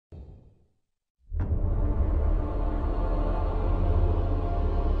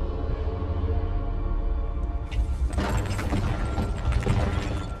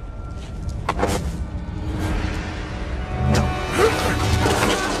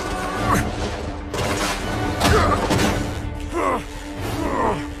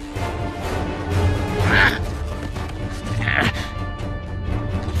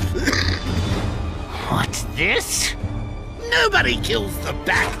Nobody kills the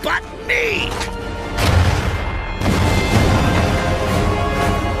Bat but me!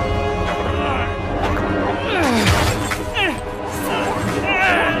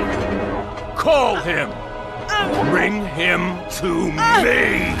 Call him! Bring him to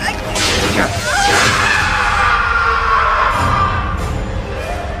me!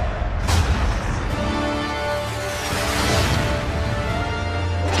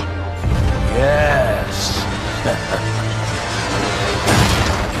 Yes.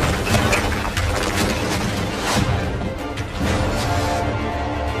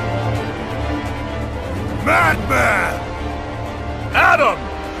 Madman! Adam!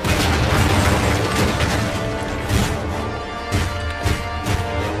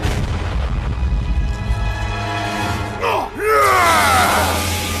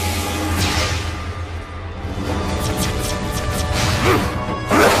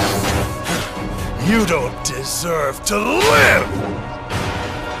 You don't deserve to live!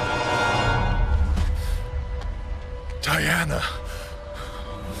 Diana.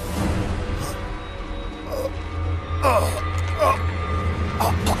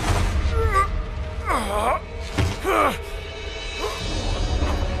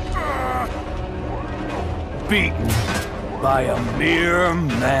 Beaten by a mere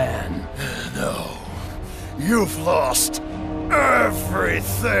man. No. You've lost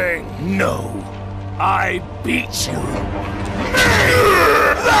everything. No. I beat you.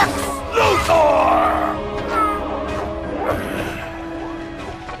 Lex Luthor!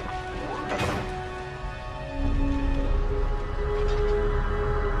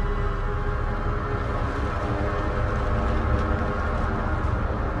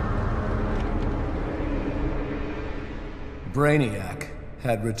 Brainiac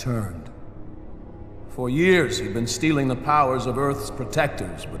had returned. For years, he'd been stealing the powers of Earth's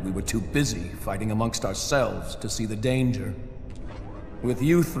protectors, but we were too busy fighting amongst ourselves to see the danger. With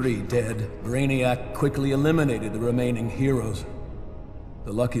you three dead, Brainiac quickly eliminated the remaining heroes.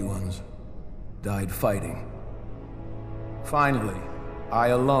 The lucky ones died fighting. Finally, I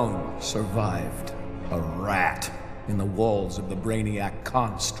alone survived. A rat in the walls of the Brainiac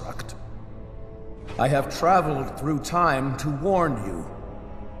construct. I have traveled through time to warn you.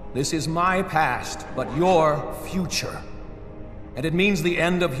 This is my past, but your future. And it means the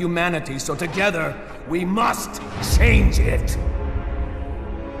end of humanity, so together, we must change it.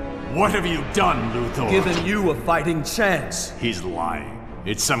 What have you done, Luthor? Given you a fighting chance. He's lying.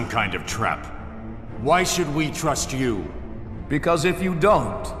 It's some kind of trap. Why should we trust you? Because if you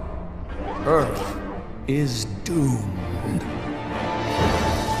don't, Earth is doomed.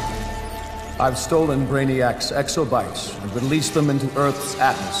 I've stolen Brainiac's exobytes and released them into Earth's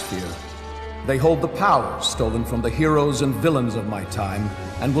atmosphere. They hold the powers stolen from the heroes and villains of my time,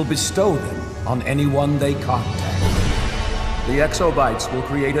 and will bestow them on anyone they contact. The exobytes will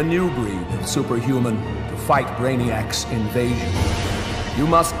create a new breed of superhuman to fight Brainiac's invasion. You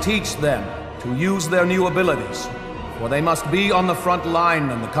must teach them to use their new abilities, for they must be on the front line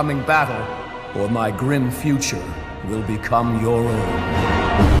in the coming battle, or my grim future will become your own.